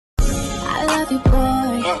love you,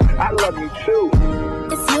 boy. I love you too.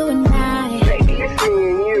 It's you and I. Baby, it's me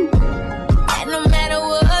and you. And no matter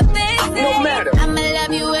what they say, No matter. I'ma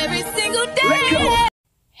love you every single day.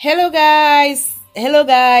 Hello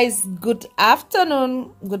guys, good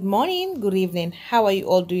afternoon, good morning, good evening. How are you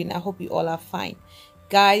all doing? I hope you all are fine.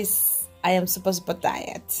 Guys, I am super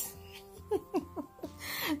tired.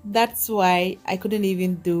 That's why I couldn't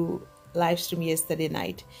even do live stream yesterday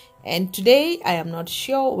night, and today I am not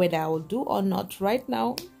sure whether I will do or not. Right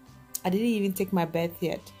now I didn't even take my bath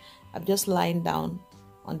yet. I'm just lying down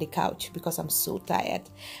on the couch because I'm so tired.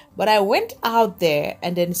 But I went out there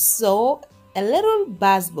and then saw a little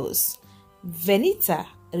buzz. Venita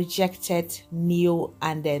rejected Neo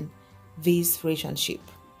and then Vee'S relationship.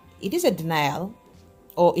 It is a denial,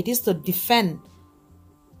 or it is to defend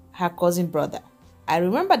her cousin brother. I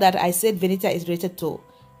remember that I said Venita is related to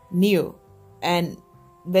Neo, and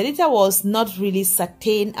Venita was not really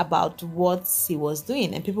certain about what she was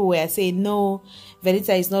doing, and people were saying no,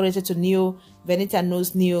 Venita is not related to Neo, Venita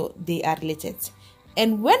knows Neo, they are related.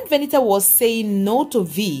 And when Venita was saying no to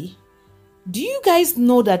V, do you guys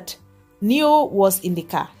know that Neo was in the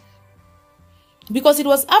car? Because it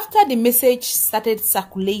was after the message started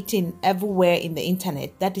circulating everywhere in the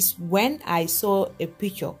internet, that is when I saw a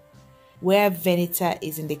picture where Venita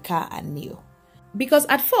is in the car and Neo. Because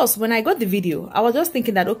at first, when I got the video, I was just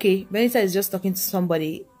thinking that, okay, Venita is just talking to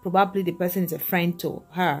somebody. Probably the person is a friend to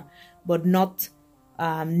her, but not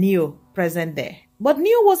Neo present there. But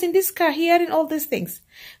Neo was in this car hearing all these things.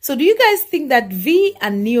 So do you guys think that V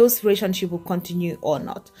and Neo's relationship will continue or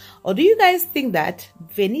not? Or do you guys think that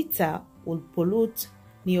Venita will pollute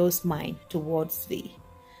Neo's mind towards V?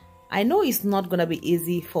 I know it's not going to be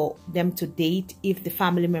easy for them to date if the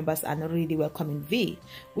family members are not really welcoming V.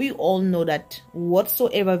 We all know that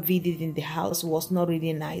whatsoever V did in the house was not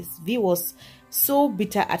really nice. V was so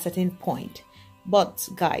bitter at a certain point. But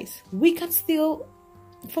guys, we can still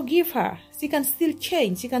forgive her. She can still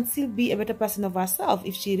change. She can still be a better person of herself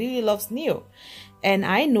if she really loves Neo. And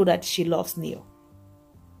I know that she loves Neo.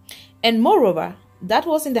 And moreover, that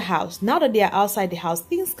was in the house. Now that they are outside the house,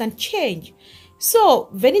 things can change. So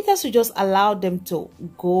Venita should just allow them to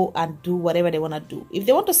go and do whatever they want to do. If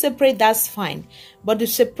they want to separate, that's fine. But the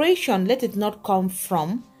separation, let it not come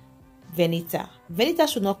from Venita. Venita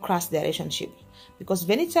should not crash their relationship. Because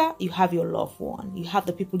Venita, you have your loved one. You have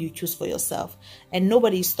the people you choose for yourself. And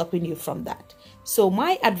nobody is stopping you from that. So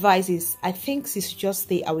my advice is, I think she should just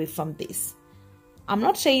stay away from this. I'm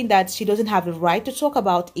not saying that she doesn't have the right to talk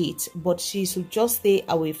about it, but she should just stay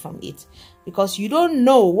away from it. Because you don't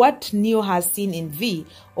know what Neo has seen in V,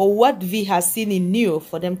 or what V has seen in Neo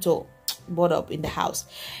for them to board up in the house.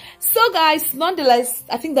 So guys, nonetheless,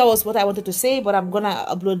 I think that was what I wanted to say, but I'm gonna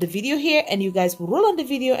upload the video here and you guys will roll on the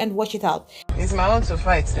video and watch it out. It's my own to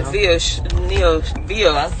fight. Vio.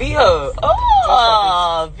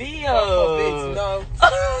 Oh, Vio. No.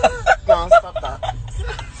 No, stop that.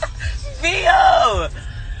 Vio.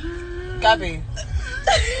 Gabby.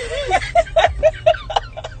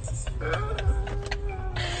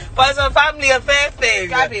 But it's a family affair thing.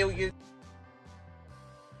 Gabby, you.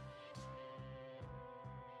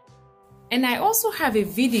 And I also have a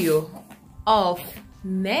video of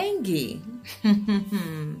Nengi.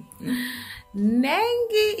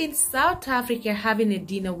 Nengi in South Africa having a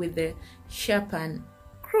dinner with the Shapan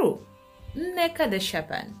crew. Neka the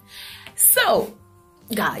Shapan. So,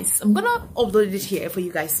 guys, I'm gonna upload it here for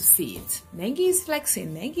you guys to see it. Nengi is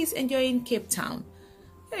flexing. Nengi is enjoying Cape Town.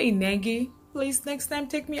 Hey Nengi, please next time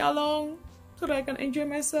take me along so that I can enjoy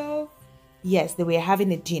myself. Yes, they were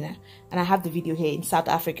having a dinner, and I have the video here in South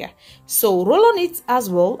Africa. So roll on it as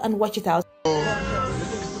well and watch it out.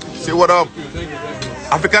 Say what up.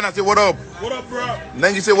 Africana, say what up. What up, bro?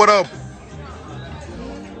 Nengi, say what up.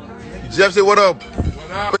 Jeff, say what up.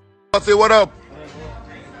 What up? Say what up.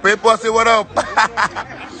 Paper, say what up.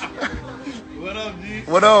 What up, G?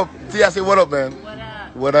 What up? Tia, say what up, man. What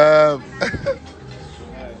up? What up?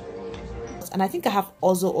 And I think I have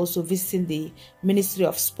also visiting the Ministry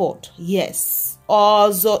of Sport. Yes,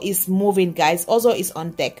 Ozo is moving, guys. Ozo is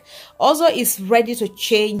on deck. Ozo is ready to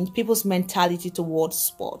change people's mentality towards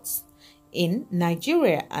sports in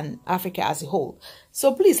Nigeria and Africa as a whole.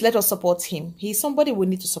 So please let us support him. He's somebody we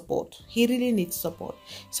need to support. He really needs support.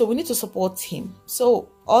 So we need to support him. So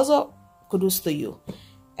Ozo, kudos to you.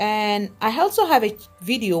 And I also have a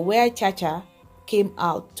video where Chacha came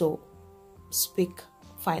out to speak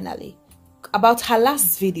finally about her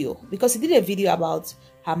last video, because she did a video about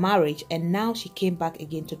her marriage and now she came back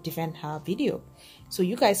again to defend her video. So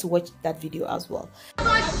you guys watch that video as well.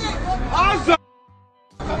 Awesome. Awesome.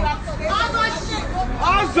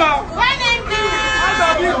 Awesome.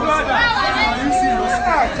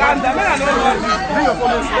 2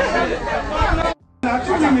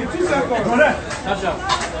 minutes, 2 seconds.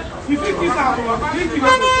 You think this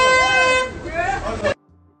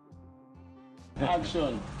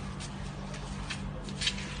Action.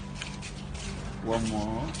 One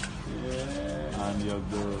more. Yeah. And you're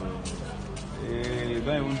good. Hey, you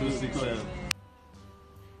don't even do 6 steps.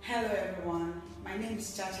 Hello everyone, my name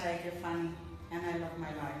is Chacha Ekefani and I love my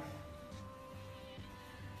life.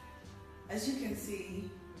 As you can see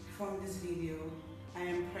from this video, I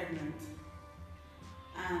am pregnant,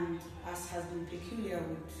 and as has been peculiar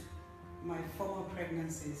with my former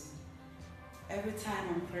pregnancies, every time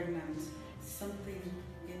I'm pregnant, something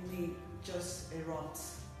in me just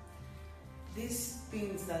erupts. These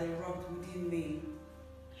things that erupt within me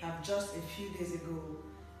have just a few days ago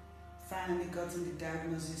finally gotten the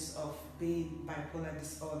diagnosis of being bipolar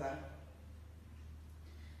disorder.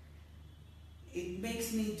 It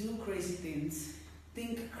makes me do crazy things,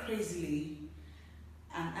 think crazily,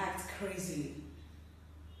 and act crazily.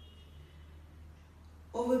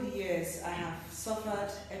 Over the years, I have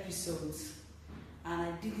suffered episodes, and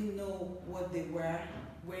I didn't know what they were,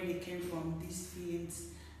 where they came from, these feelings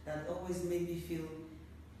that always made me feel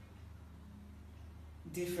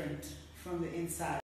different from the inside.